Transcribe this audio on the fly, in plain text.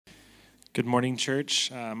Good morning, church.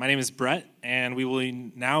 My name is Brett, and we will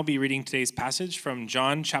now be reading today's passage from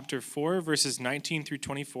John chapter 4, verses 19 through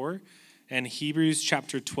 24, and Hebrews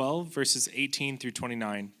chapter 12, verses 18 through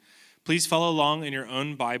 29. Please follow along in your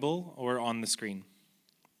own Bible or on the screen.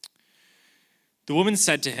 The woman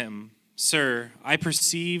said to him, "Sir, I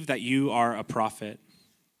perceive that you are a prophet.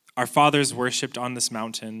 Our fathers worshipped on this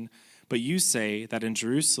mountain, but you say that in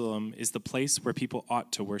Jerusalem is the place where people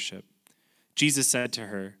ought to worship." Jesus said to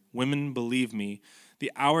her, "Women, believe me,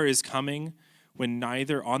 the hour is coming when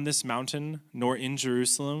neither on this mountain nor in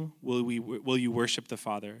Jerusalem will you worship the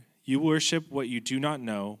Father. You worship what you do not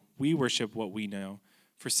know. We worship what we know,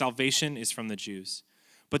 for salvation is from the Jews.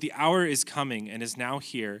 But the hour is coming and is now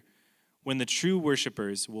here when the true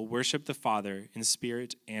worshipers will worship the Father in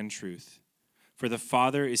spirit and truth. For the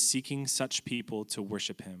Father is seeking such people to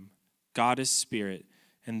worship him. God is spirit,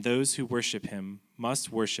 and those who worship him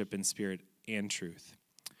must worship in spirit and truth."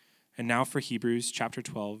 And now for Hebrews chapter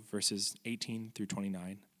 12, verses 18 through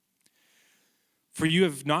 29. "For you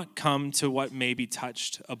have not come to what may be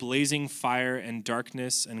touched, a blazing fire and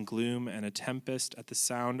darkness and gloom and a tempest at the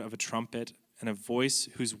sound of a trumpet and a voice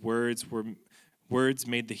whose words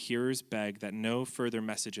made the hearers beg that no further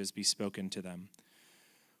messages be spoken to them.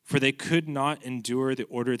 For they could not endure the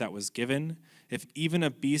order that was given. If even a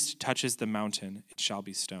beast touches the mountain, it shall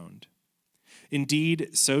be stoned.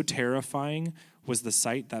 Indeed, so terrifying was the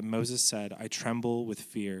sight that Moses said, 'I tremble with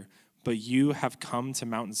fear.' But you have come to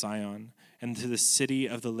Mount Zion and to the city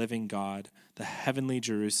of the living God, the heavenly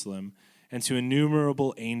Jerusalem, and to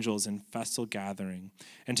innumerable angels in festal gathering,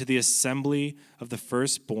 and to the assembly of the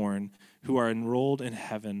firstborn who are enrolled in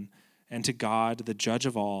heaven, and to God, the judge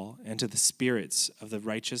of all, and to the spirits of the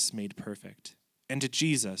righteous made perfect, and to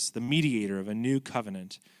Jesus, the mediator of a new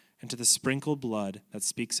covenant, and to the sprinkled blood that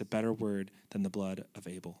speaks a better word than the blood of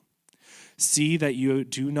Abel. See that you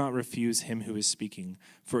do not refuse him who is speaking,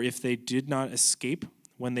 for if they did not escape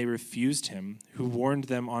when they refused him who warned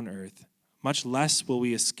them on earth, much less will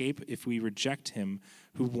we escape if we reject him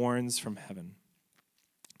who warns from heaven."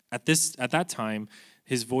 At that time,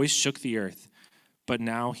 his voice shook the earth, but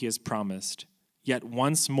now he has promised, "Yet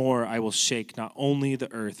once more I will shake not only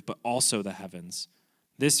the earth, but also the heavens."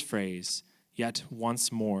 This phrase, "yet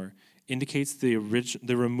once more," indicates the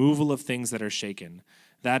removal of things that are shaken.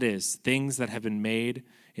 That is, things that have been made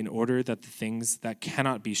in order that the things that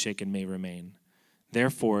cannot be shaken may remain.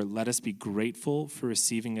 Therefore, let us be grateful for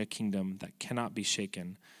receiving a kingdom that cannot be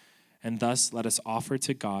shaken, and thus let us offer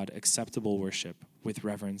to God acceptable worship with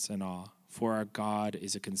reverence and awe, for our God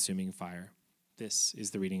is a consuming fire. This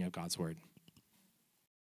is the reading of God's word.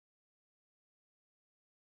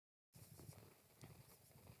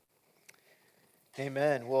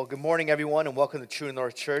 Amen. Well, good morning, everyone, and welcome to True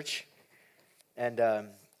North Church. And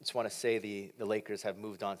just want to say the Lakers have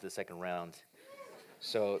moved on to the second round.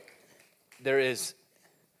 So there is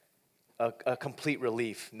a complete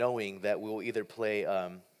relief knowing that we will either play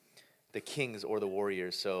the Kings or the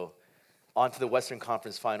Warriors. So on to the Western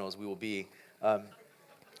Conference Finals. We will be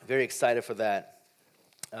very excited for that.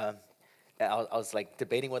 I was like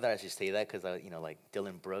debating whether I should say that because like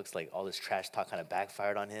Dylan Brooks, like all this trash talk kind of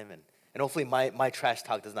backfired on him, and hopefully my trash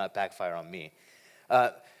talk does not backfire on me.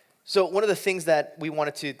 So one of the things that we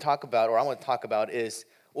wanted to talk about, or I want to talk about, is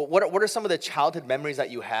what are some of the childhood memories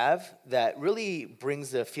that you have that really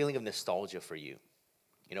brings the feeling of nostalgia for you?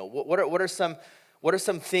 You know, what are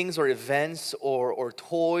some things or events or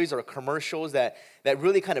toys or commercials that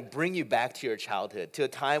really kind of bring you back to your childhood, to a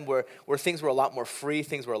time where things were a lot more free,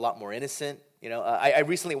 things were a lot more innocent? You know, I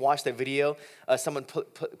recently watched a video. Someone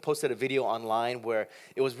posted a video online where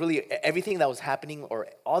it was really everything that was happening, or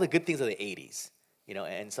all the good things of the 80s. You know,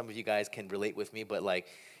 and some of you guys can relate with me, but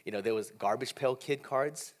there was Garbage Pail Kid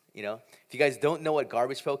cards. You know, if you guys don't know what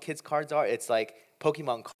Garbage Pail Kids cards are, it's like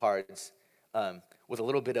Pokemon cards with a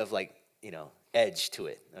little bit of edge to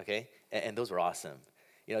it. Okay, and those were awesome.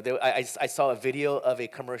 You know, I saw a video of a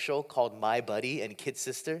commercial called My Buddy and Kid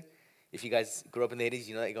Sister. If you guys grew up in the 80s,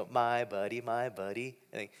 you know that you go, my buddy,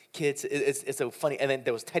 and kids, it's so funny. And then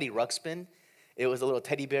there was Teddy Ruxpin. It was a little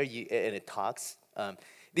teddy bear, and it talks.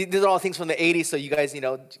 These are all things from the 80s, so you guys,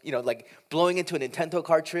 like blowing into a Nintendo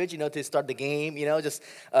cartridge, to start the game, just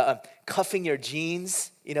cuffing your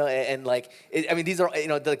jeans, these are, like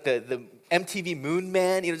the MTV Moon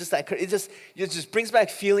Man, just that, it just brings back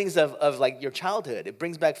feelings of like your childhood. It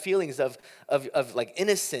brings back feelings of like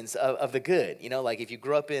innocence, of the good, like if you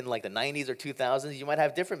grew up in like the 90s or 2000s, you might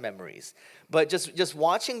have different memories. But just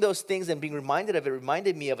watching those things and being reminded of it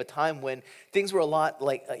reminded me of a time when things were a lot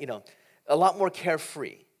like, a lot more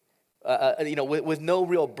carefree, with no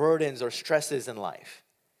real burdens or stresses in life.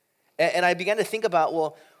 And I began to think about,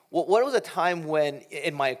 well, what was a time when,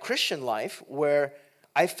 in my Christian life, where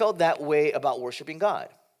I felt that way about worshiping God,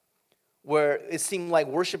 where it seemed like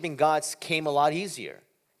worshiping God came a lot easier.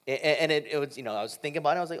 And it was, I was thinking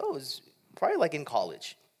about it, I was like, oh, it was probably like in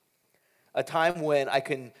college. A time when I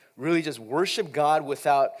can really just worship God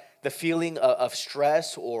without the feeling of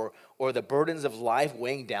stress or the burdens of life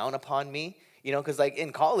weighing down upon me. Because like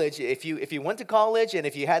in college, if you went to college and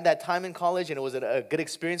if you had that time in college and it was a good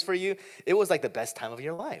experience for you, it was like the best time of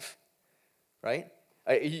your life, right?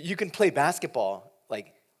 You can play basketball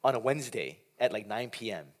like on a Wednesday at like 9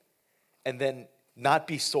 p.m. and then not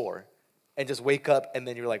be sore and just wake up and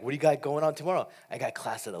then you're like, what do you got going on tomorrow? I got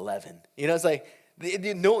class at 11. It's like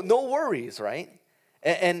no worries, right?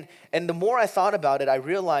 And the more I thought about it, I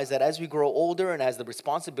realized that as we grow older and as the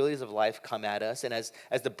responsibilities of life come at us and as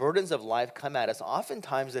the burdens of life come at us,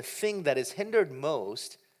 oftentimes the thing that is hindered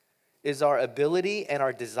most is our ability and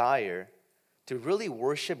our desire to really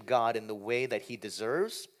worship God in the way that he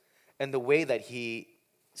deserves and the way that he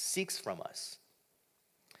seeks from us.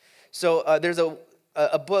 So there's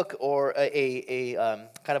a book or a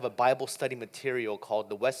kind of a Bible study material called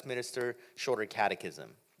the Westminster Shorter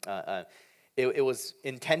Catechism. It was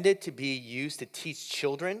intended to be used to teach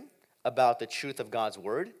children about the truth of God's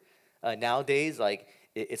word. Nowadays, like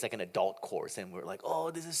it's like an adult course, and we're like,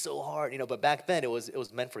 oh, this is so hard, But back then, it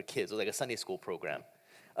was meant for kids. It was like a Sunday school program.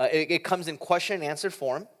 It comes in question and answer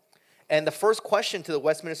form, and the first question to the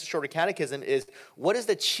Westminster Shorter Catechism is, what is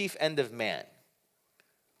the chief end of man?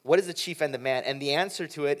 What is the chief end of man? And the answer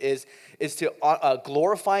to it is to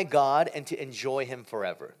glorify God and to enjoy him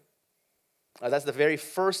forever. That's the very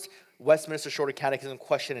first Westminster Shorter Catechism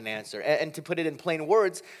question and answer. And to put it in plain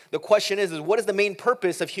words, the question is what is the main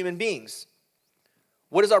purpose of human beings?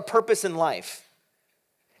 What is our purpose in life?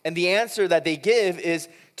 And the answer that they give is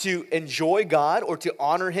to enjoy God or to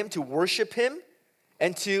honor him, to worship him,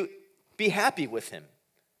 and to be happy with him.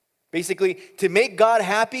 Basically, to make God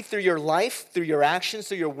happy through your life, through your actions,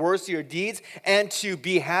 through your words, through your deeds, and to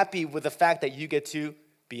be happy with the fact that you get to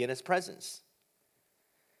be in his presence.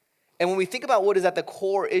 And when we think about what is at the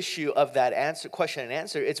core issue of that question and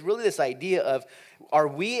answer, it's really this idea of, are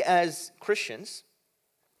we as Christians,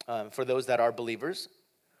 for those that are believers,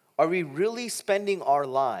 are we really spending our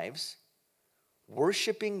lives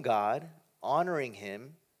worshiping God, honoring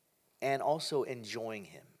him, and also enjoying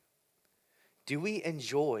him? Do we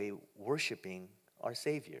enjoy worshiping our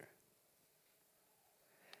Savior?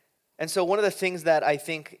 And so one of the things that I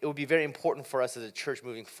think it would be very important for us as a church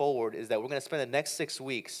moving forward is that we're going to spend the next 6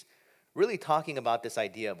 weeks really talking about this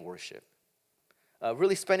idea of worship.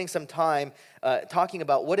 Really spending some time talking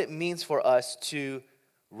about what it means for us to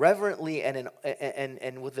reverently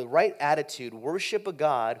and with the right attitude worship a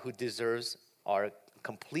God who deserves our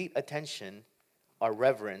complete attention, our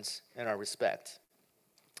reverence, and our respect.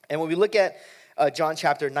 And when we look at John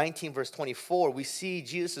chapter 19, verse 24, we see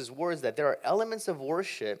Jesus' words that there are elements of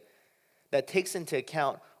worship that takes into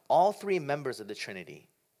account all three members of the Trinity.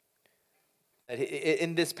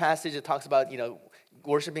 In this passage, it talks about,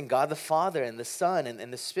 worshiping God the Father and the Son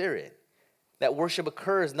and the Spirit. That worship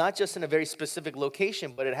occurs not just in a very specific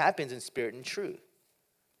location, but it happens in spirit and truth.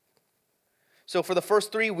 So for the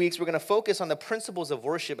first 3 weeks, we're going to focus on the principles of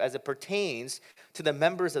worship as it pertains to the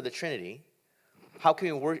members of the Trinity. How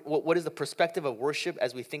can we what is the perspective of worship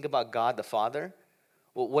as we think about God the Father?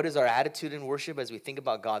 What is our attitude in worship as we think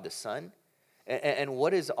about God the Son? And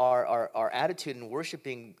what is our attitude in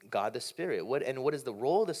worshiping God the Spirit? What is the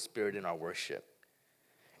role of the Spirit in our worship?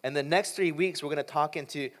 And the next 3 weeks, we're going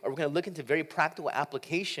to look into very practical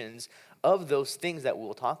applications of those things that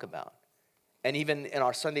we'll talk about. And even in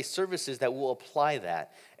our Sunday services, that we'll apply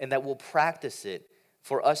that and that we'll practice it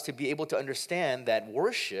for us to be able to understand that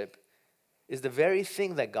worship is the very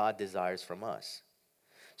thing that God desires from us.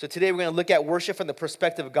 So today we're going to look at worship from the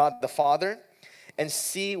perspective of God the Father and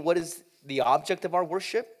see what is the object of our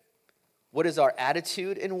worship, what is our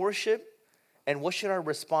attitude in worship, and what should our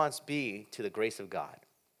response be to the grace of God.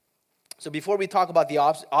 So before we talk about the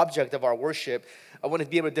object of our worship, I want to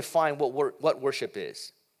be able to define what worship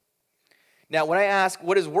is. Now, when I ask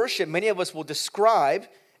what is worship, many of us will describe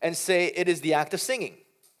and say it is the act of singing,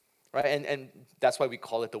 right? And that's why we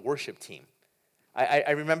call it the worship team.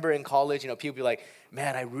 I remember in college, people be like,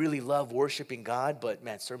 man, I really love worshiping God, but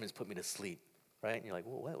man, sermons put me to sleep, right? And you're like,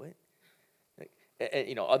 well, what?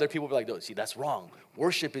 And, other people be like, no, see, that's wrong.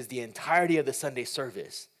 Worship is the entirety of the Sunday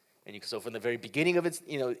service. And so from the very beginning of it,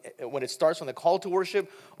 when it starts from the call to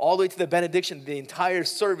worship all the way to the benediction, the entire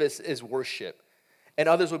service is worship. And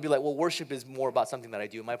others would be like, well, worship is more about something that I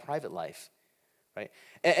do in my private life, right?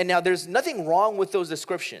 And now there's nothing wrong with those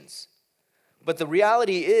descriptions. But the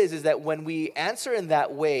reality is that when we answer in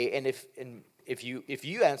that way, and if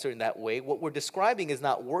you answer in that way, what we're describing is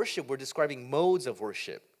not worship, we're describing modes of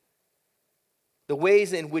worship. The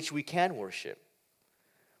ways in which we can worship.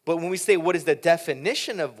 But when we say what is the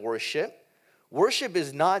definition of worship, worship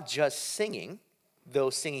is not just singing, though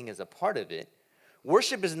singing is a part of it.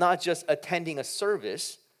 Worship is not just attending a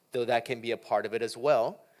service, though that can be a part of it as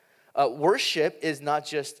well. Worship is not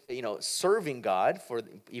just serving God,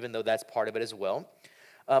 even though that's part of it as well.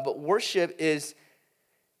 But worship is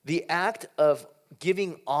the act of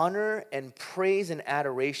giving honor and praise and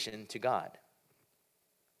adoration to God.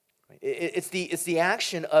 It's the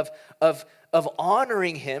action of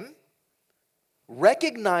honoring Him,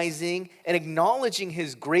 recognizing and acknowledging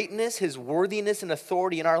His greatness, His worthiness, and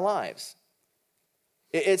authority in our lives.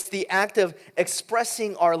 It's the act of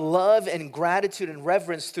expressing our love and gratitude and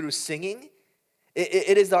reverence through singing.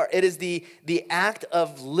 It is the act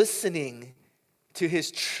of listening to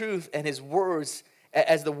His truth and His words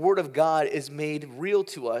as the Word of God is made real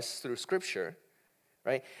to us through Scripture.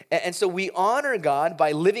 Right? And so we honor God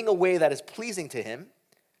by living a way that is pleasing to Him,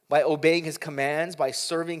 by obeying His commands, by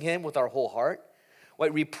serving Him with our whole heart.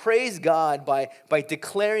 Right? We praise God by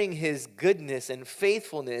declaring His goodness and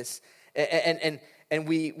faithfulness, and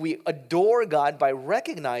we adore God by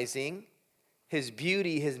recognizing His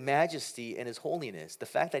beauty, His majesty, and His holiness. The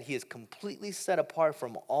fact that He is completely set apart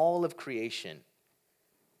from all of creation.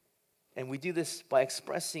 And we do this by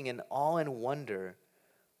expressing an awe and wonder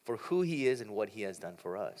for who He is and what He has done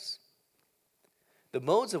for us. The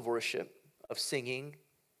modes of worship, of singing,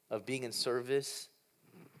 of being in service,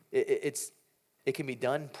 it can be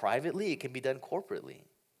done privately, it can be done corporately.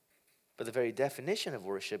 But the very definition of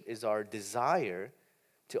worship is our desire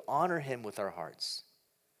to honor Him with our hearts,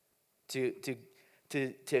 to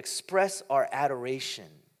express our adoration,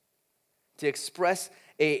 to express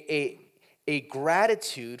a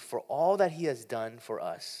gratitude for all that He has done for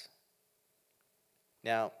us.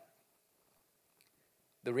 Now,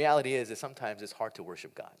 the reality is that sometimes it's hard to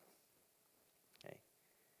worship God.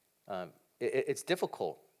 Okay? It's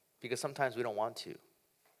difficult because sometimes we don't want to.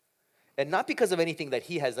 And not because of anything that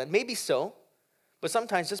He has done, maybe so, but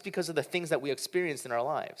sometimes just because of the things that we experience in our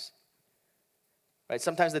lives. Right?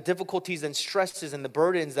 Sometimes the difficulties and stresses and the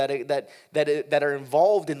burdens that are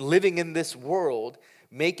involved in living in this world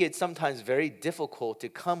make it sometimes very difficult to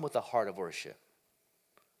come with a heart of worship.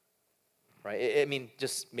 Right? I mean,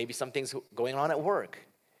 just maybe some things going on at work.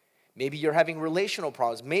 Maybe you're having relational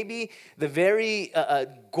problems. Maybe the very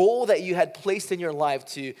goal that you had placed in your life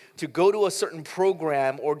to go to a certain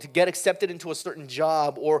program or to get accepted into a certain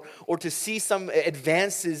job or to see some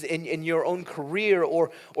advances in your own career or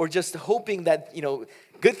just hoping that,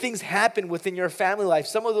 good things happen within your family life.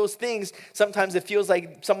 Some of those things, sometimes it feels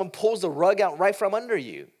like someone pulls the rug out right from under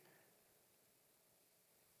you.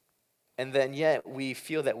 And then yet we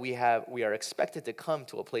feel that we are expected to come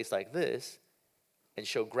to a place like this and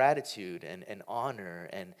show gratitude and honor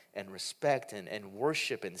and respect and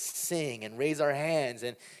worship and sing and raise our hands,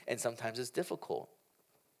 and sometimes it's difficult.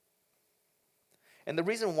 And the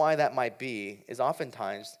reason why that might be is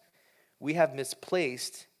oftentimes we have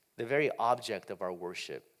misplaced the very object of our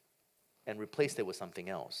worship and replaced it with something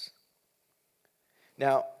else.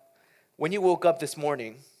 Now, when you woke up this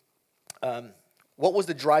morning, what was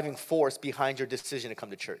the driving force behind your decision to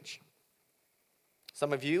come to church?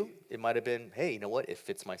 Some of you, it might have been, hey, you know what? It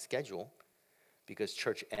fits my schedule because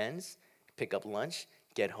church ends, pick up lunch,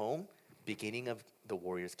 get home, beginning of the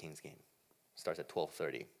Warriors-Kings game. Starts at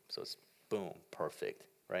 12:30, so it's boom, perfect,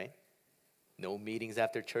 right? No meetings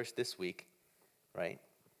after church this week, right?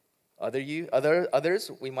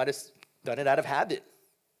 Others, we might have done it out of habit.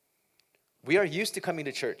 We are used to coming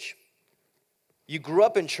to church. You grew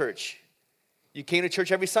up in church. You came to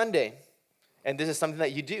church every Sunday, and this is something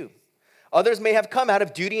that you do. Others may have come out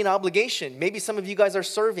of duty and obligation. Maybe some of you guys are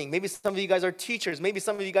serving. Maybe some of you guys are teachers. Maybe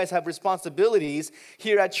some of you guys have responsibilities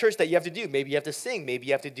here at church that you have to do. Maybe you have to sing. Maybe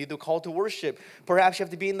you have to do the call to worship. Perhaps you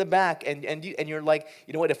have to be in the back, and you're like,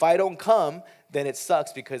 you know what, if I don't come, then it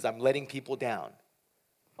sucks because I'm letting people down.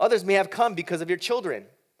 Others may have come because of your children.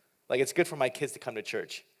 Like, it's good for my kids to come to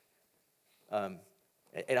church. And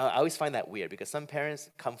I always find that weird because some parents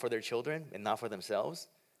come for their children and not for themselves.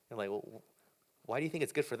 They're like, well, why do you think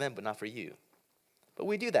it's good for them but not for you? But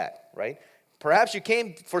we do that, right? Perhaps you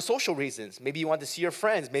came for social reasons. Maybe you want to see your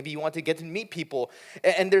friends. Maybe you want to get to meet people.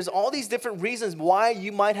 And there's all these different reasons why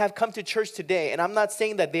you might have come to church today. And I'm not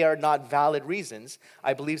saying that they are not valid reasons.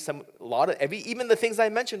 I believe even the things I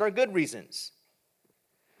mentioned are good reasons.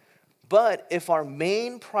 But if our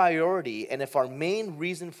main priority and if our main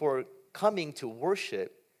reason for coming to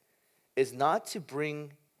worship is not to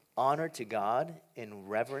bring honor to God, in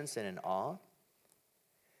reverence and in awe,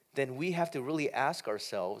 then we have to really ask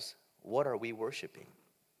ourselves, what are we worshiping?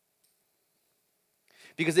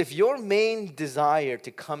 Because if your main desire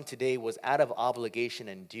to come today was out of obligation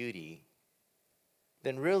and duty,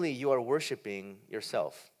 then really you are worshiping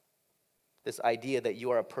yourself. This idea that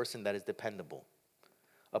you are a person that is dependable,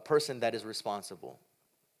 a person that is responsible.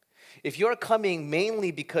 If you're coming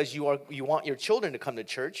mainly because you want your children to come to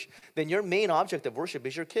church, then your main object of worship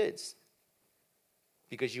is your kids.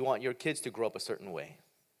 Because you want your kids to grow up a certain way.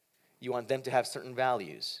 You want them to have certain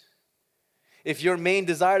values. If your main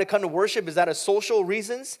desire to come to worship is out of social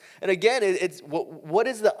reasons, and again, it's what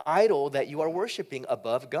is the idol that you are worshiping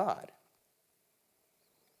above God?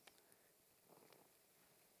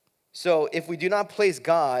 So if we do not place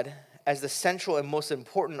God as the central and most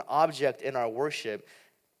important object in our worship,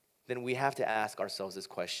 then we have to ask ourselves this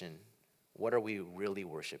question: what are we really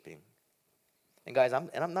worshiping? And guys,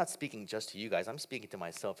 I'm not speaking just to you guys, I'm speaking to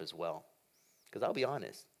myself as well. Because I'll be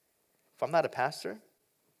honest, if I'm not a pastor,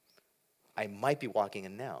 I might be walking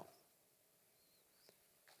in now.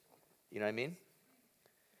 You know what I mean?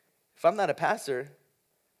 If I'm not a pastor,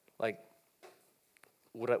 like,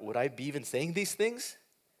 would I be even saying these things?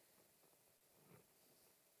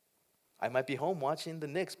 I might be home watching the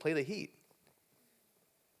Knicks play the Heat.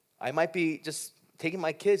 I might be just taking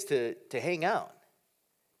my kids to hang out.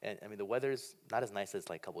 And I mean, the weather's not as nice as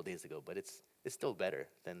like a couple of days ago, but it's still better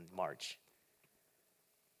than March.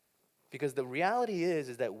 Because the reality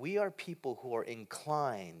is that we are people who are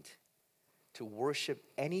inclined to worship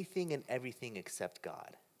anything and everything except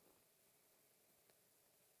God.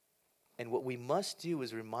 And what we must do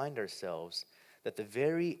is remind ourselves that the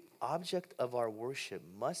very object of our worship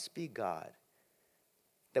must be God,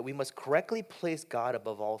 that we must correctly place God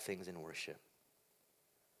above all things in worship.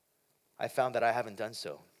 I found that I haven't done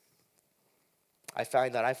so. I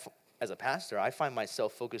find that as a pastor, I find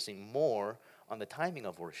myself focusing more on the timing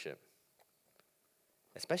of worship,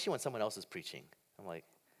 especially when someone else is preaching. I'm like,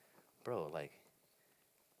 bro, like,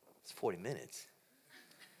 it's 40 minutes,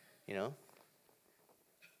 you know?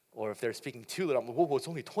 Or if they're speaking too little, I'm like, whoa, it's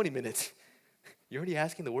only 20 minutes. You're already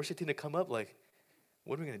asking the worship team to come up, like,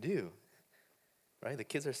 what are we going to do? Right? The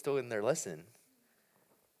kids are still in their lesson.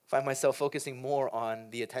 Find myself focusing more on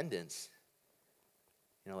the attendance.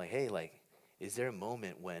 You know, like, hey, like, is there a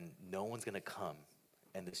moment when no one's going to come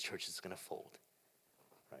and this church is going to fold?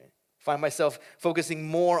 Right? Find myself focusing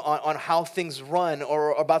more on how things run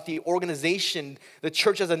or about the organization, the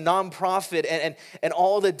church as a nonprofit, and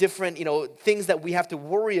all the different, things that we have to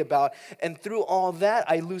worry about. And through all that,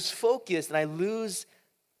 I lose focus and I lose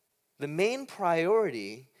the main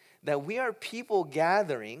priority that we are people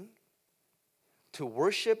gathering to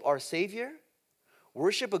worship our Savior,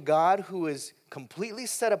 worship a God who is completely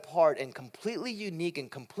set apart and completely unique and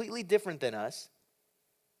completely different than us.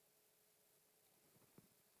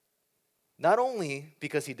 Not only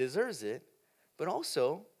because he deserves it, but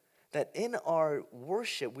also that in our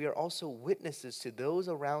worship, we are also witnesses to those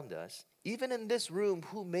around us, even in this room,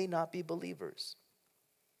 who may not be believers.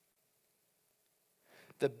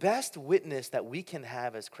 The best witness that we can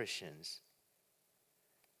have as Christians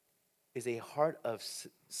is a heart of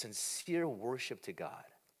sincere worship to God.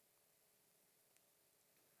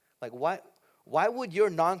 Like, why would your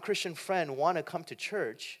non-Christian friend want to come to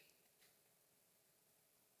church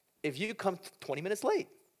if you come 20 minutes late?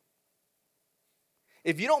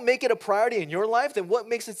 If you don't make it a priority in your life, then what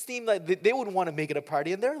makes it seem like they would want to make it a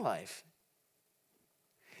priority in their life?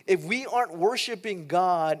 If we aren't worshiping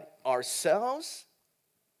God ourselves,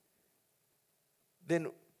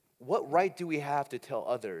 then what right do we have to tell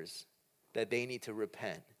others that they need to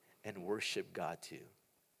repent and worship God too?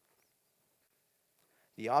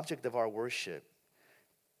 The object of our worship,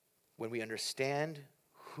 when we understand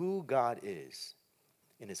who God is,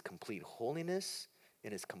 in his complete holiness,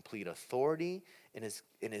 in his complete authority, in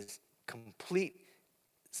his complete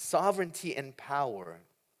sovereignty and power,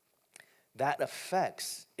 that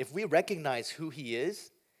affects, if we recognize who he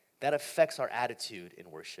is, that affects our attitude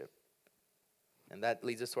in worship. And that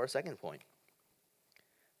leads us to our second point.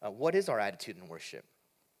 What is our attitude in worship?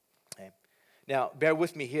 Okay. Now, bear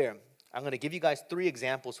with me here. I'm going to give you guys 3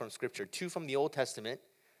 examples from Scripture, 2 from the Old Testament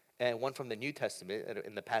and 1 from the New Testament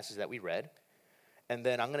in the passage that we read. And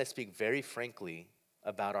then I'm going to speak very frankly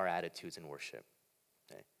about our attitudes in worship.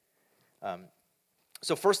 Okay.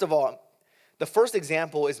 So first of all, the first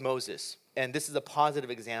example is Moses. And this is a positive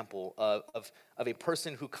example of a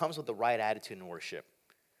person who comes with the right attitude in worship.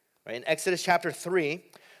 Right? In Exodus chapter 3,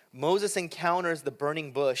 Moses encounters the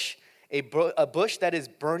burning bush, a bush that is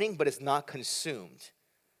burning but is not consumed.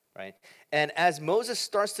 right? And as Moses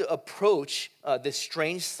starts to approach this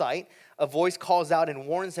strange sight, a voice calls out and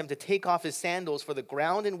warns him to take off his sandals, for the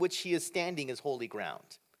ground in which he is standing is holy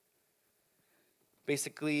ground.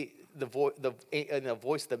 Basically, the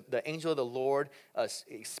angel of the Lord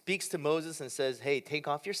speaks to Moses and says, hey, take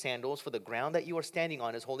off your sandals, for the ground that you are standing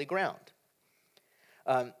on is holy ground.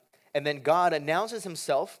 And then God announces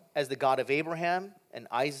himself as the God of Abraham and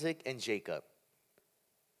Isaac and Jacob.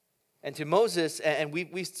 And to Moses, and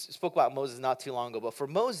we spoke about Moses not too long ago, but for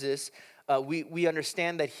Moses, we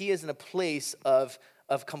understand that he is in a place of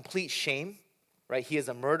complete shame, right? He is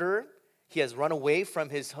a murderer. He has run away from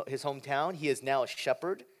his hometown. He is now a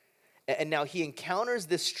shepherd. And now he encounters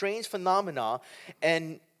this strange phenomena,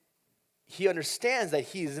 and he understands that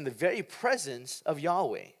he is in the very presence of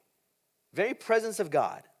Yahweh, very presence of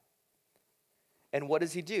God. And what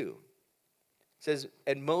does he do? It says,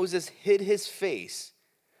 and Moses hid his face,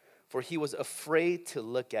 for he was afraid to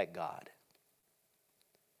look at God.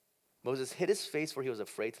 Moses hid his face, for he was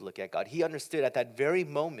afraid to look at God. He understood at that very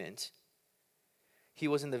moment, he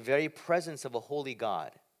was in the very presence of a holy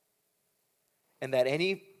God. And that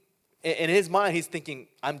in his mind, he's thinking,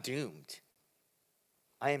 I'm doomed.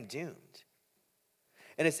 I am doomed.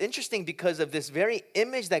 And it's interesting because of this very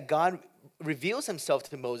image that God reveals himself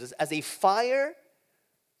to Moses as a fire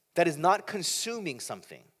that is not consuming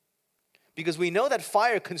something. Because we know that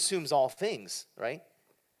fire consumes all things, right?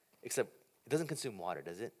 Except it doesn't consume water,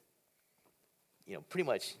 does it? You know, pretty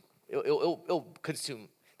much, it'll consume.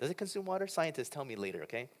 Does it consume water? Scientists, tell me later,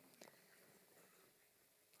 okay?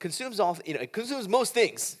 It consumes most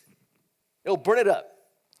things. It'll burn it up.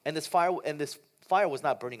 And this fire was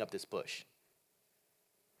not burning up this bush.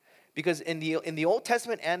 Because in the Old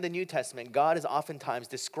Testament and the New Testament, God is oftentimes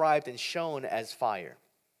described and shown as fire.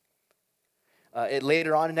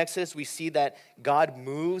 Later on in Exodus, we see that God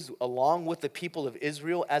moves along with the people of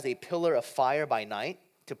Israel as a pillar of fire by night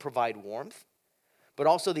to provide warmth. But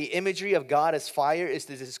also the imagery of God as fire is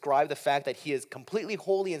to describe the fact that he is completely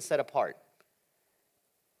holy and set apart.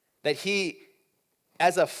 That he,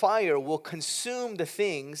 as a fire, will consume the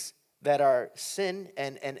things that are sin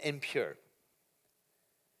and impure.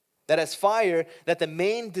 That as fire, that the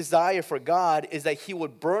main desire for God is that he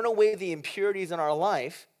would burn away the impurities in our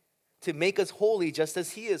life to make us holy just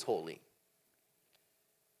as he is holy.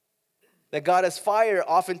 That God as fire,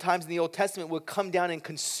 oftentimes in the Old Testament, would come down and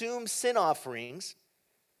consume sin offerings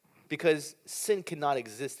because sin cannot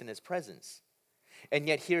exist in his presence. And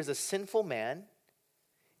yet here's a sinful man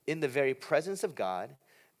in the very presence of God.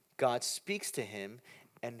 God speaks to him,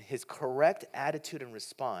 and his correct attitude and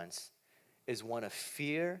response is one of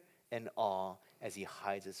fear and awe as he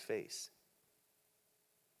hides his face.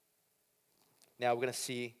 Now we're going to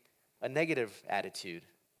see a negative attitude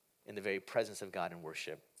in the very presence of God in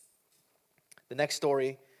worship. The next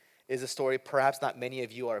story is a story perhaps not many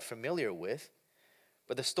of you are familiar with,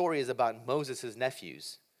 but the story is about Moses'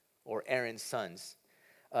 nephews, or Aaron's sons.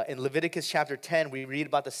 In Leviticus chapter 10, we read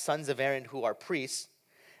about the sons of Aaron who are priests.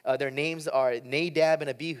 Their names are Nadab and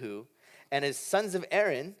Abihu. And as sons of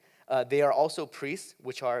Aaron, they are also priests,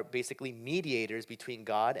 which are basically mediators between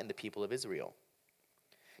God and the people of Israel.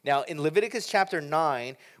 Now, in Leviticus chapter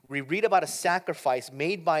 9, we read about a sacrifice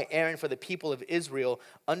made by Aaron for the people of Israel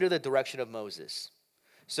under the direction of Moses.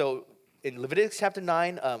 So, in Leviticus chapter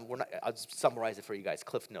 9, I'll just summarize it for you guys,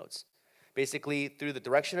 Cliff Notes. Basically, through the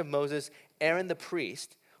direction of Moses, Aaron the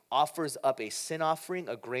priest offers up a sin offering,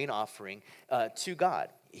 a grain offering, to God.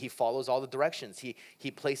 He follows all the directions.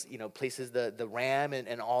 He places the ram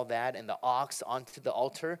and all that and the ox onto the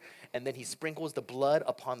altar, and then he sprinkles the blood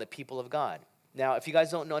upon the people of God. Now, if you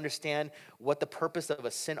guys don't understand what the purpose of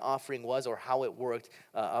a sin offering was or how it worked,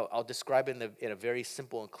 I'll describe it in a very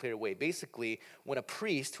simple and clear way. Basically, when a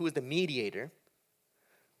priest, who is the mediator,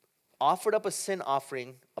 offered up a sin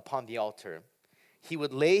offering upon the altar, he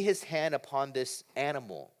would lay his hand upon this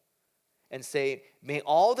animal and say, may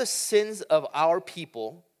all the sins of our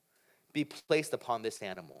people be placed upon this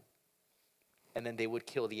animal. And then they would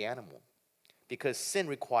kill the animal because sin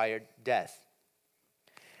required death.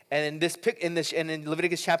 And in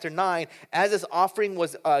Leviticus chapter 9, as this offering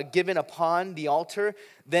was given upon the altar,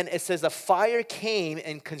 then it says a fire came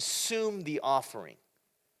and consumed the offering.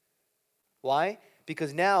 Why?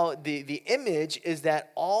 Because now the image is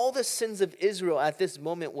that all the sins of Israel at this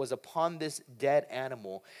moment was upon this dead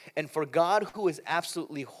animal. And for God, who is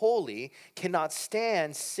absolutely holy, cannot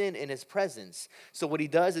stand sin in his presence. So what he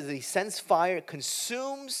does is he sends fire,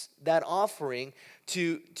 consumes that offering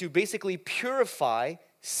to basically purify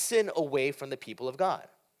sin away from the people of God.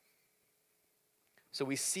 So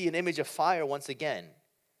we see an image of fire once again,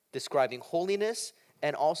 describing holiness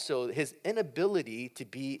and also his inability to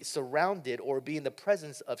be surrounded or be in the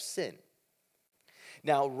presence of sin.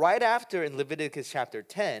 Now, right after in Leviticus chapter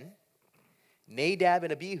 10, Nadab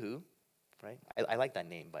and Abihu, right? I like that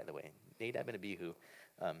name, by the way. Nadab and Abihu,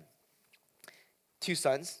 two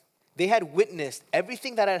sons, they had witnessed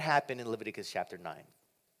everything that had happened in Leviticus chapter 9.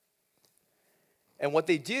 And what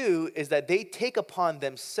they do is that they take upon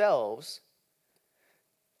themselves,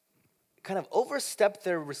 kind of overstep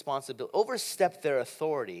their responsibility, overstep their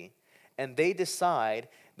authority, and they decide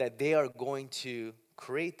that they are going to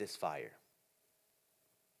create this fire.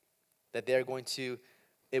 That they're going to,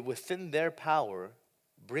 within their power,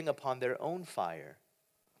 bring upon their own fire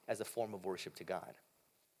as a form of worship to God.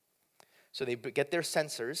 So they get their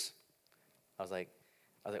censers. I was like,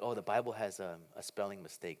 oh, the Bible has a spelling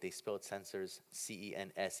mistake. They spelled censers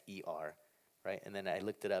C-E-N-S-E-R, right? And then I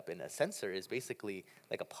looked it up, and a censer is basically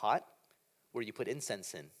like a pot where you put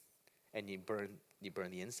incense in, and you burn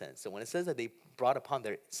the incense. So when it says that they brought upon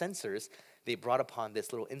their censers, they brought upon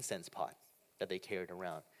this little incense pot that they carried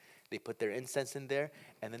around. They put their incense in there,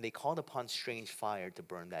 and then they called upon strange fire to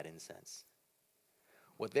burn that incense.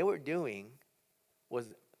 What they were doing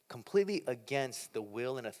was completely against the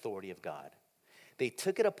will and authority of God. They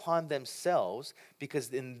took it upon themselves because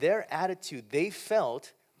in their attitude, they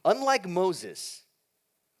felt, unlike Moses,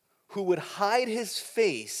 who would hide his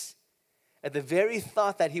face at the very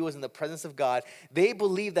thought that he was in the presence of God, they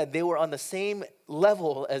believed that they were on the same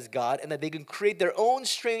level as God and that they could create their own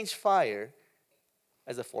strange fire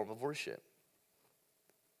as a form of worship.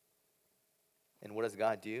 And what does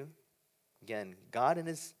God do? Again, God in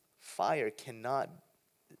his fire cannot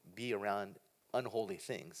be around unholy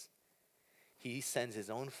things. He sends his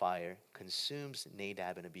own fire, consumes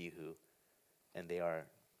Nadab and Abihu, and they are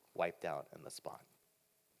wiped out on the spot.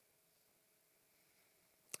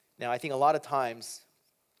 Now, I think a lot of times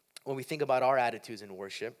when we think about our attitudes in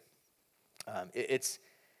worship, it's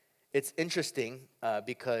interesting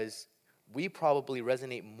because we probably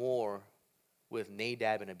resonate more with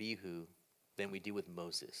Nadab and Abihu than we do with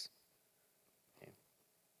Moses. Okay?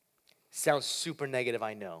 Sounds super negative,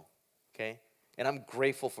 I know. Okay? And I'm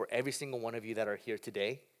grateful for every single one of you that are here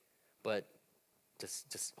today, but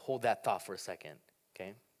just hold that thought for a second.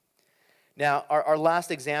 Okay? Now, our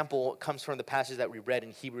last example comes from the passage that we read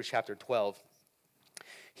in Hebrews chapter 12.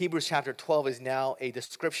 Hebrews chapter 12 is now a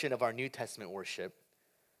description of our New Testament worship.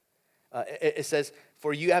 It says,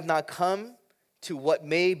 "For you have not come to what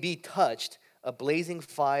may be touched, a blazing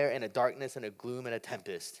fire and a darkness and a gloom and a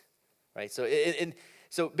tempest." Right?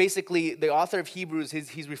 So basically, the author of Hebrews,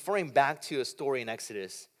 he's referring back to a story in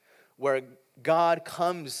Exodus where God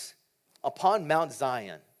comes upon Mount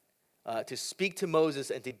Zion to speak to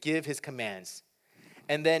Moses and to give his commands.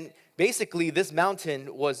 And then basically this mountain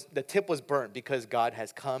the tip was burnt because God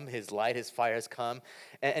has come, his light, his fire has come.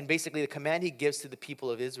 And basically the command he gives to the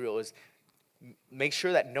people of Israel is make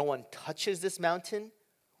sure that no one touches this mountain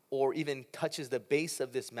or even touches the base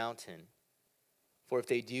of this mountain. For if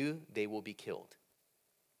they do, they will be killed.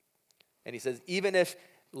 And he says, even if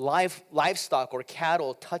livestock or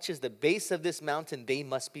cattle touches the base of this mountain, they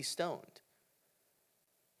must be stoned.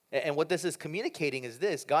 And what this is communicating is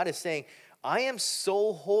this. God is saying, I am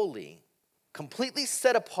so holy, completely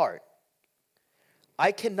set apart.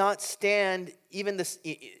 I cannot stand even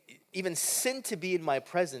sin to be in my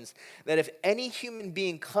presence, that if any human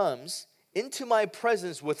being comes into my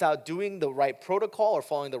presence without doing the right protocol or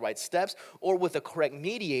following the right steps or with a correct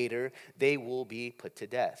mediator, they will be put to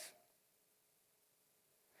death.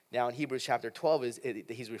 Now in Hebrews chapter 12,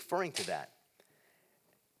 he's referring to that.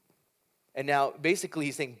 And now basically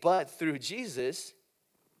he's saying, but through Jesus,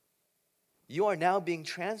 you are now being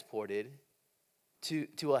transported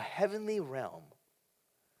to a heavenly realm,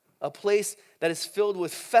 a place that is filled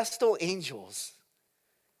with festal angels,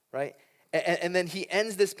 right? And then he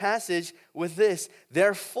ends this passage with this: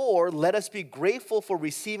 therefore, let us be grateful for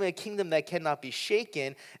receiving a kingdom that cannot be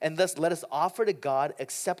shaken, and thus let us offer to God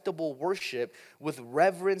acceptable worship with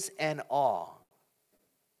reverence and awe.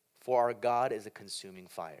 For our God is a consuming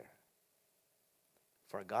fire.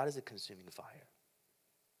 For our God is a consuming fire.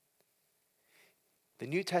 The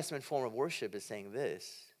New Testament form of worship is saying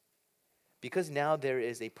this: because now there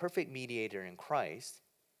is a perfect mediator in Christ,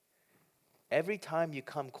 every time you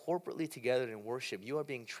come corporately together in worship, you are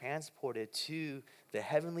being transported to the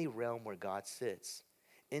heavenly realm where God sits,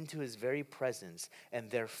 into his very presence, and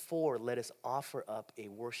therefore let us offer up a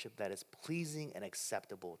worship that is pleasing and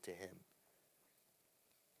acceptable to him.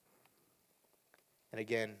 And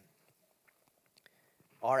again,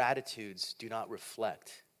 our attitudes do not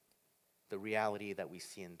reflect the reality that we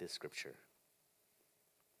see in this scripture.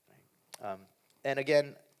 Right? And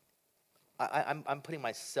again, I'm putting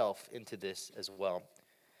myself into this as well.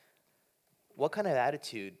 What kind of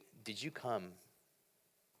attitude did you come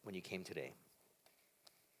when you came today?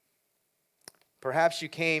 Perhaps you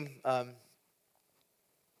came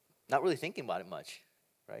not really thinking about it much,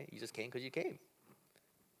 right? You just came because you came,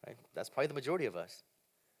 right? That's probably the majority of us,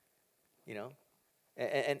 you know?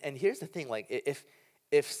 And here's the thing, like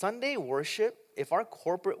if Sunday worship, if our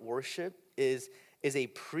corporate worship is a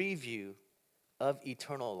preview of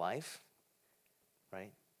eternal life,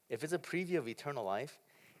 right? If it's a preview of eternal life,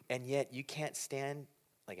 and yet you can't stand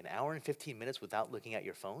like an hour and 15 minutes without looking at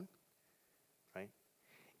your phone, right?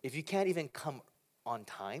 If you can't even come on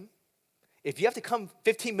time, if you have to come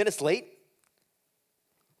 15 minutes late,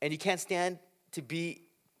 and you can't stand to be,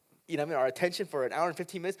 our attention for an hour and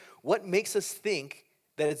 15 minutes, what makes us think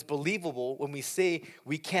that it's believable when we say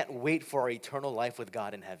we can't wait for our eternal life with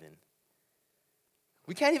God in heaven?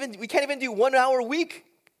 We can't even do 1 hour a week.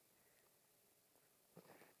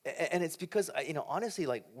 And it's because, honestly,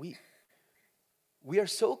 like we are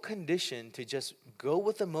so conditioned to just go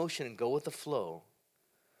with the motion and go with the flow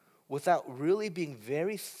without really being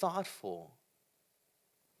very thoughtful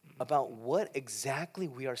about what exactly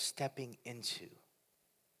we are stepping into.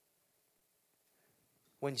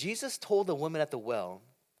 When Jesus told the woman at the well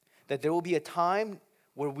that there will be a time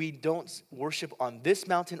where we don't worship on this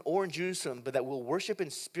mountain or in Jerusalem, but that we'll worship in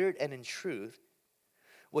spirit and in truth,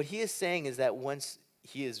 what he is saying is that once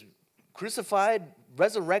he is crucified,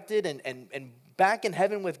 resurrected, and back in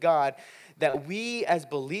heaven with God, that we as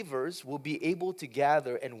believers will be able to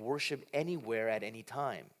gather and worship anywhere at any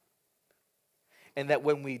time. And that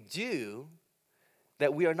when we do,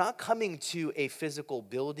 that we are not coming to a physical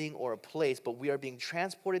building or a place, but we are being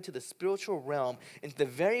transported to the spiritual realm into the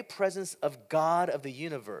very presence of God of the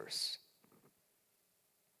universe.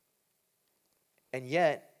 And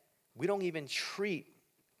yet, we don't even treat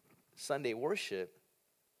Sunday worship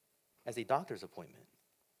as a doctor's appointment.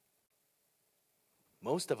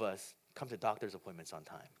 Most of us come to doctor's appointments on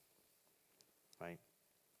time, right?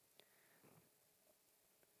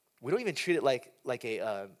 We don't even treat it like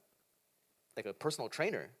a personal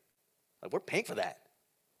trainer. Like, we're paying for that.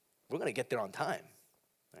 We're going to get there on time,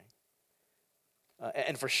 right?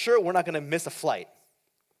 And for sure, we're not going to miss a flight.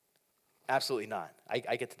 Absolutely not.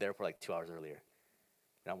 I get to the airport like 2 hours earlier.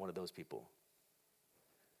 And I'm one of those people.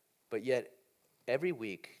 But yet, every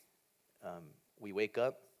week, we wake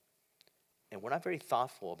up, and we're not very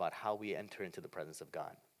thoughtful about how we enter into the presence of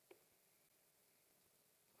God.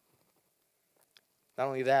 Not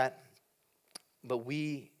only that, but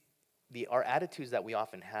our attitudes that we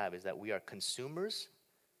often have is that we are consumers,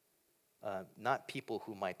 not people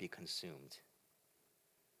who might be consumed.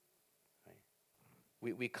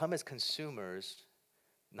 Right? We come as consumers,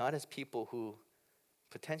 not as people who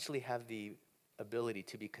potentially have the ability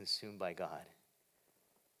to be consumed by God.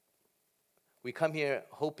 We come here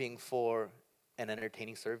hoping for an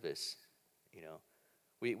entertaining service,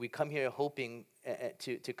 We come here hoping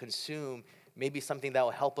to consume maybe something that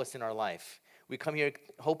will help us in our life. We come here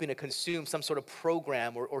hoping to consume some sort of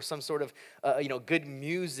program or some sort of good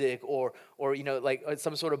music or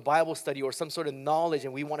some sort of Bible study or some sort of knowledge,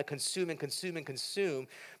 and we want to consume and consume and consume,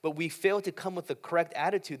 but we fail to come with the correct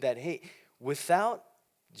attitude that, hey, without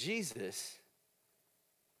Jesus,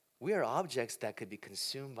 we are objects that could be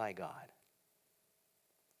consumed by God.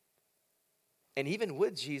 And even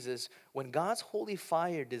with Jesus, when God's holy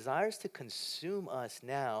fire desires to consume us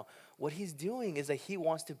now, what he's doing is that he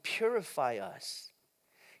wants to purify us.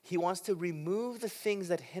 He wants to remove the things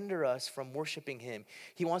that hinder us from worshiping him.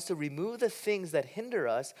 He wants to remove the things that hinder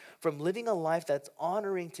us from living a life that's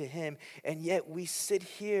honoring to him. And yet we sit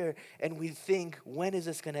here and we think, when is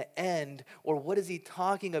this going to end? Or what is he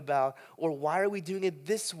talking about? Or why are we doing it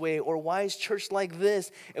this way? Or why is church like this?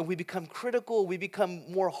 And we become critical. We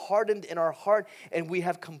become more hardened in our heart. And we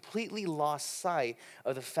have completely lost sight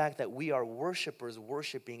of the fact that we are worshipers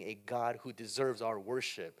worshiping a God who deserves our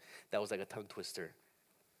worship. That was like a tongue twister.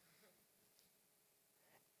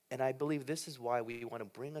 And I believe this is why we want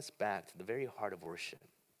to bring us back to the very heart of worship.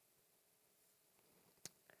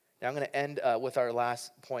 Now I'm going to end with our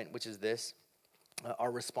last point, which is this,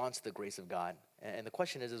 our response to the grace of God. And the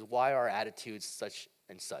question is why are our attitudes such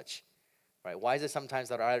and such? Right? Why is it sometimes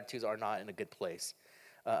that our attitudes are not in a good place?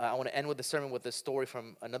 I want to end with the sermon with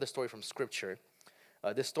another story from Scripture.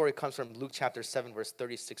 This story comes from Luke chapter 7, verse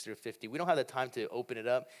 36 through 50. We don't have the time to open it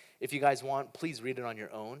up. If you guys want, please read it on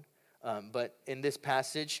your own. But in this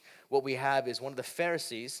passage, what we have is one of the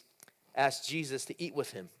Pharisees asked Jesus to eat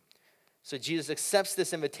with him. So Jesus accepts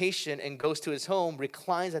this invitation and goes to his home,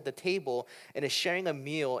 reclines at the table, and is sharing a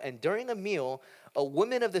meal. And during a meal, a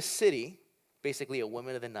woman of the city basically a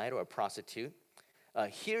woman of the night or a prostitute,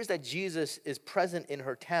 hears that Jesus is present in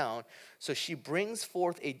her town, so she brings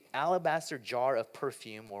forth an alabaster jar of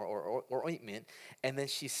perfume or ointment, and then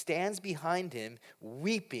she stands behind him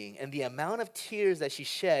weeping, and the amount of tears that she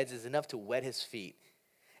sheds is enough to wet his feet.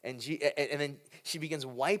 And then she begins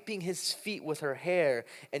wiping his feet with her hair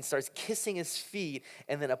and starts kissing his feet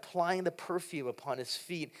and then applying the perfume upon his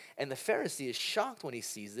feet. And the Pharisee is shocked when he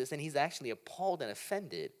sees this, and he's actually appalled and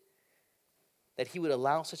offended that he would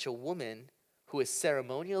allow such a woman who is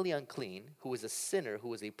ceremonially unclean, who is a sinner,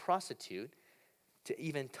 who is a prostitute, to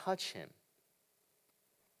even touch him.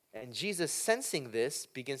 And Jesus, sensing this,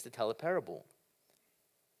 begins to tell a parable.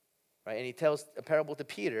 Right? And he tells a parable to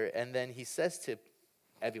Peter, and then he says to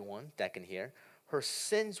everyone that can hear, her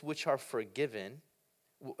sins which are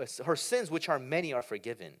many are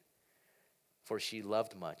forgiven, for she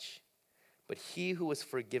loved much. But he who was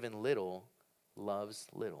forgiven little loves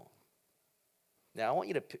little. Now I want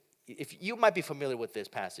you to, if you might be familiar with this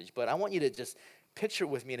passage, but I want you to just picture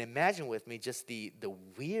with me and imagine with me just the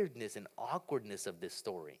weirdness and awkwardness of this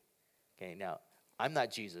story. Okay, now I'm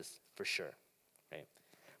not Jesus for sure, right?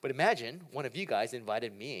 But imagine one of you guys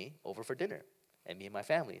invited me over for dinner. And me and my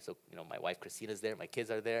family. So, my wife Christina's there, my kids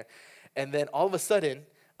are there. And then all of a sudden,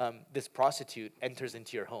 this prostitute enters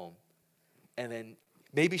into your home. And then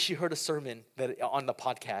maybe she heard a sermon on the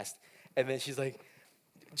podcast. And then she's like,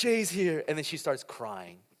 Jay's here. And then she starts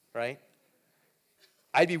crying, right?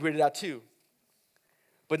 I'd be weirded out too.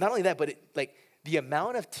 But not only that, but the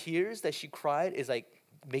amount of tears that she cried is like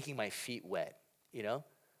making my feet wet,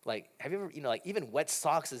 Like, have you ever, even wet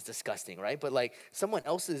socks is disgusting, right? But someone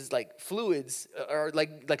else's fluids are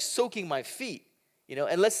like soaking my feet,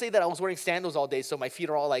 And let's say that I was wearing sandals all day, so my feet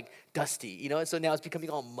are all dusty, And so now it's becoming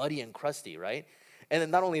all muddy and crusty, right? And then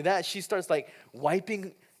not only that, she starts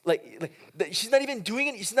wiping, she's not even doing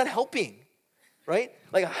it. She's not helping, right?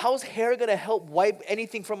 How's hair gonna help wipe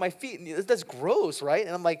anything from my feet? And that's gross, right?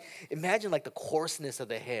 And I'm imagine the coarseness of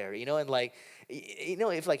the hair, and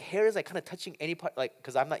if hair is kind of touching any part,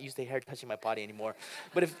 because I'm not used to hair touching my body anymore,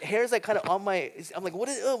 but if hair is kind of on my, I'm what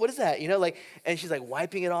is that, and she's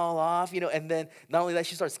wiping it all off, and then not only that,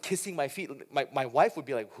 she starts kissing my feet. My wife would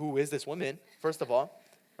be like, who is this woman, first of all,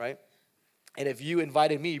 right? And if you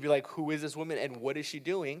invited me, you'd be like, who is this woman and what is she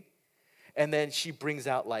doing? And then she brings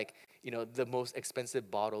out the most expensive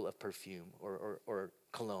bottle of perfume or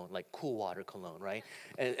cologne, cool water cologne, right?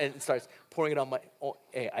 And starts pouring it on my,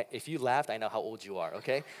 if you laughed, I know how old you are,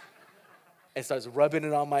 okay? And starts rubbing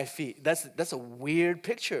it on my feet. That's a weird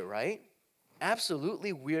picture, right?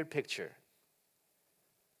 Absolutely weird picture.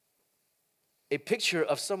 A picture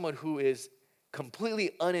of someone who is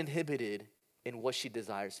completely uninhibited in what she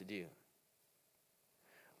desires to do.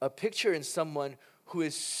 A picture in someone who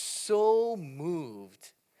is so moved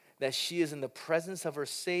that she is in the presence of her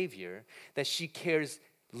Savior, that she cares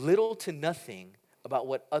little to nothing about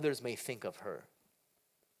what others may think of her.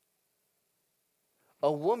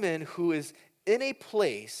 A woman who is in a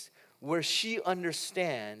place where she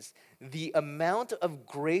understands the amount of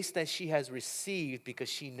grace that she has received because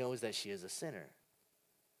she knows that she is a sinner.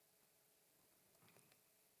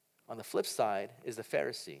 On the flip side is the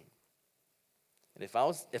Pharisee. And if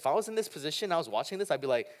I was in this position, I was watching this, I'd be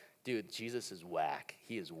like, dude, Jesus is whack.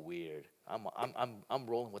 He is weird. I'm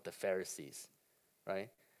rolling with the Pharisees, right?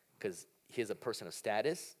 Because he is a person of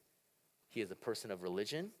status. He is a person of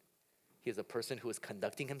religion. He is a person who is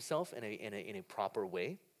conducting himself in a proper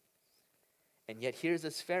way. And yet here's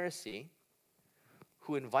this Pharisee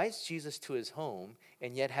who invites Jesus to his home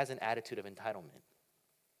and yet has an attitude of entitlement.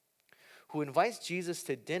 Who invites Jesus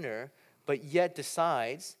to dinner but yet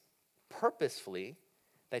decides purposefully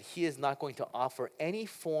that he is not going to offer any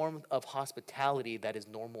form of hospitality that is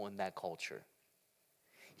normal in that culture.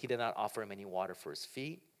 He did not offer him any water for his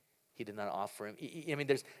feet. He did not offer him,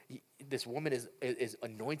 this woman is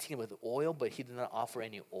anointing him with oil, but he did not offer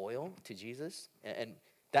any oil to Jesus. And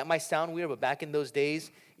that might sound weird, but back in those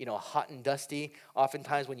days, hot and dusty,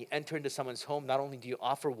 oftentimes when you enter into someone's home, not only do you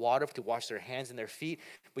offer water to wash their hands and their feet,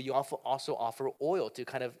 but you also offer oil to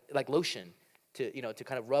kind of like lotion, to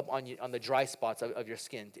kind of rub on the dry spots of your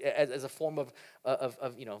skin as a form of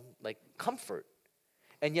comfort.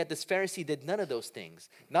 And yet this Pharisee did none of those things.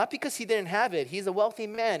 Not because he didn't have it. He's a wealthy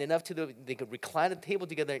man, enough they could recline at the table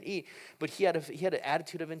together and eat. But he had an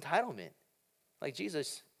attitude of entitlement. Like,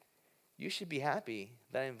 Jesus, you should be happy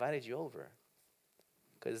that I invited you over.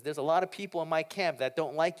 Because there's a lot of people in my camp that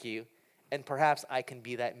don't like you. And perhaps I can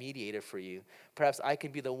be that mediator for you. Perhaps I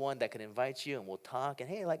can be the one that can invite you and we'll talk. And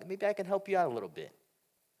hey, maybe I can help you out a little bit.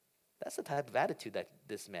 That's the type of attitude that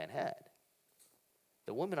this man had.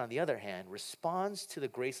 The woman, on the other hand, responds to the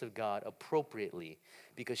grace of God appropriately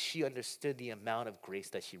because she understood the amount of grace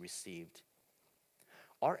that she received.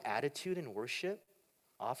 Our attitude in worship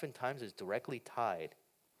oftentimes is directly tied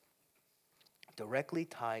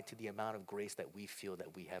to the amount of grace that we feel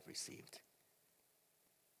that we have received.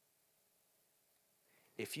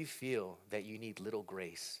 If you feel that you need little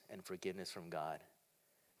grace and forgiveness from God,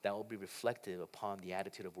 that will be reflective upon the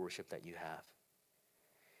attitude of worship that you have.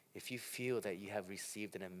 If you feel that you have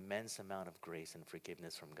received an immense amount of grace and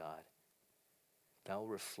forgiveness from God, that will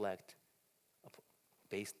reflect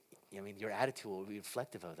your attitude will be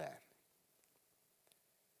reflective of that.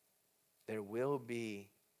 There will be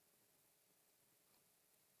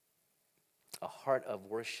a heart of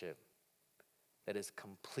worship that is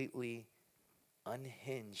completely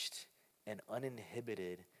unhinged and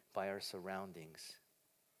uninhibited by our surroundings.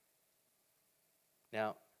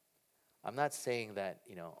 Now, I'm not saying that,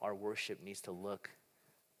 our worship needs to look,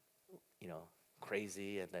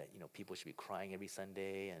 crazy and that, people should be crying every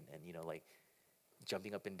Sunday and like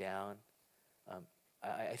jumping up and down.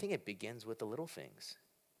 I think it begins with the little things.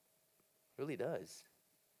 It really does.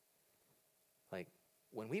 Like,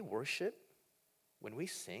 when we worship, when we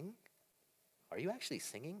sing, are you actually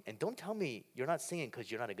singing? And don't tell me you're not singing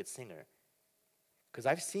because you're not a good singer. Because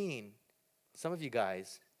I've seen some of you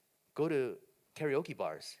guys go to karaoke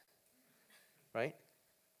bars, right?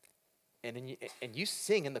 And you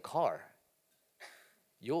sing in the car.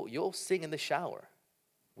 You'll sing in the shower.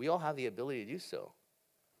 We all have the ability to do so.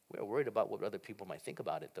 We're worried about what other people might think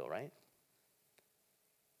about it, though, right?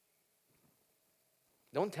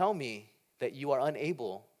 Don't tell me that you are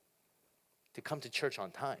unable to come to church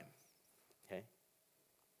on time, okay?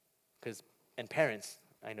 And parents,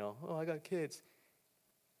 I know, I got kids.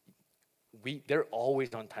 They're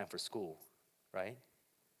always on time for school, right?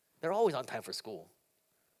 They're always on time for school.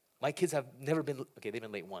 My kids have never been, they've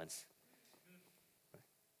been late once.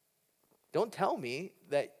 Don't tell me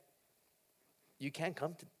that you can't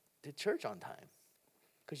come to church on time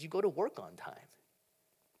because you go to work on time.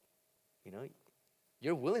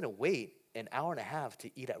 You're willing to wait an hour and a half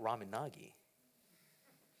to eat at Ramen Nagi.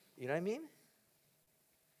 You know what I mean?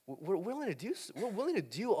 We're willing to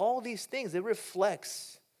do all these things. It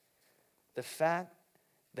reflects the fact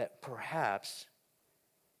that perhaps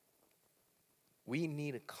we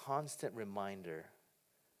need a constant reminder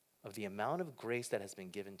of the amount of grace that has been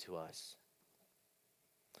given to us.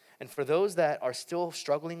 And for those that are still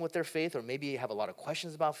struggling with their faith or maybe have a lot of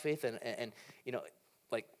questions about faith and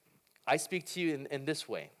like I speak to you in this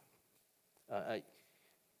way.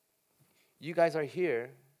 You guys are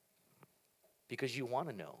here because you want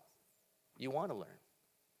to know. You want to learn.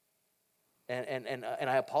 And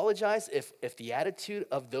I apologize if the attitude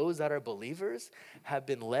of those that are believers have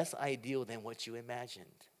been less ideal than what you imagined.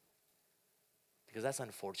 Because that's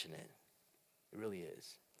unfortunate. It really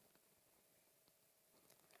is.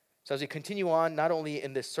 So as we continue on, not only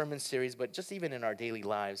in this sermon series, but just even in our daily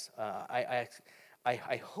lives, I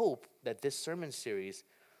hope that this sermon series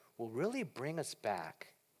will really bring us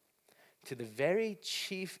back to the very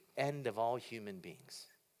chief end of all human beings,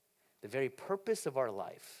 the very purpose of our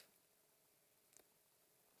life,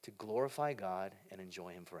 to glorify God and enjoy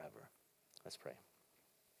Him forever. Let's pray.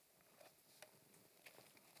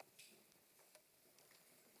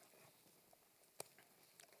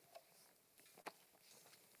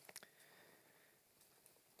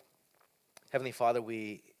 Heavenly Father,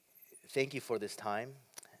 we thank you for this time.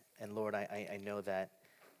 And Lord, I know that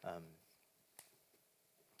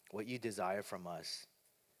what you desire from us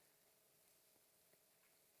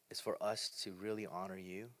is for us to really honor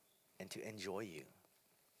you and to enjoy you,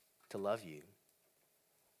 to love you.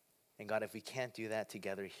 And God, if we can't do that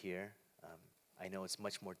together here, I know it's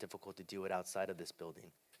much more difficult to do it outside of this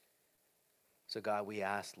building. So God, we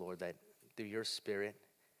ask, Lord, that through your Spirit,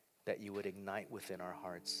 that you would ignite within our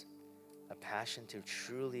hearts a passion to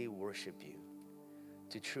truly worship you,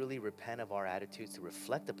 to truly repent of our attitudes, to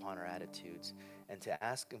reflect upon our attitudes, and to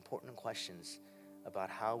ask important questions about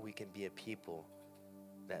how we can be a people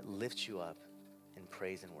that lift you up in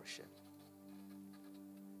praise and worship.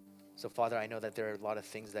 So Father, I know that there are a lot of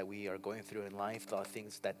things that we are going through in life, a lot of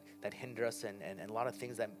things that hinder us, and a lot of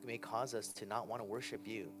things that may cause us to not want to worship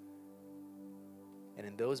you. And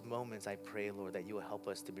in those moments, I pray, Lord, that you will help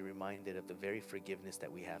us to be reminded of the very forgiveness that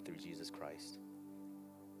we have through Jesus Christ.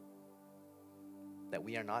 That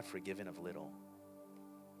we are not forgiven of little,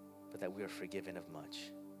 but that we are forgiven of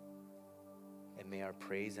much. And may our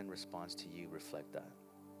praise and response to you reflect that.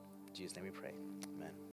 In Jesus' name we pray. Amen.